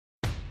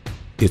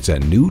It's a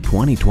new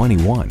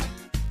 2021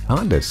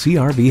 Honda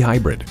CR-V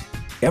Hybrid.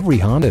 Every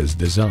Honda is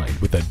designed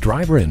with the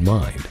driver in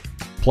mind.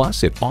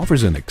 Plus, it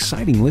offers an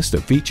exciting list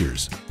of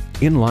features: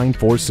 inline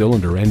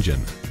 4-cylinder engine,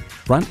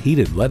 front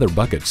heated leather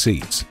bucket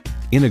seats,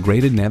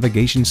 integrated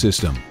navigation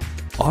system,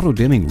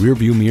 auto-dimming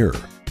rearview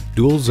mirror,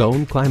 dual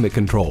zone climate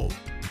control,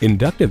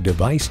 inductive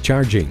device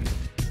charging,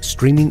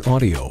 streaming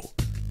audio,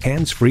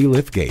 hands-free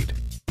liftgate,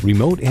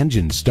 remote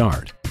engine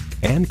start,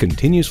 and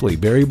continuously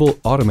variable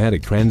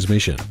automatic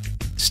transmission.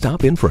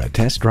 Stop in for a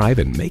test drive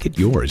and make it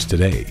yours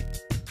today.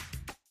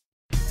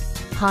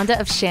 Honda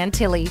of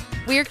Chantilly.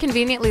 We're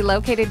conveniently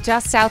located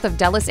just south of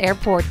Dulles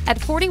Airport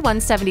at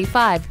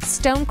 4175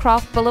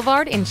 Stonecroft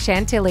Boulevard in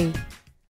Chantilly.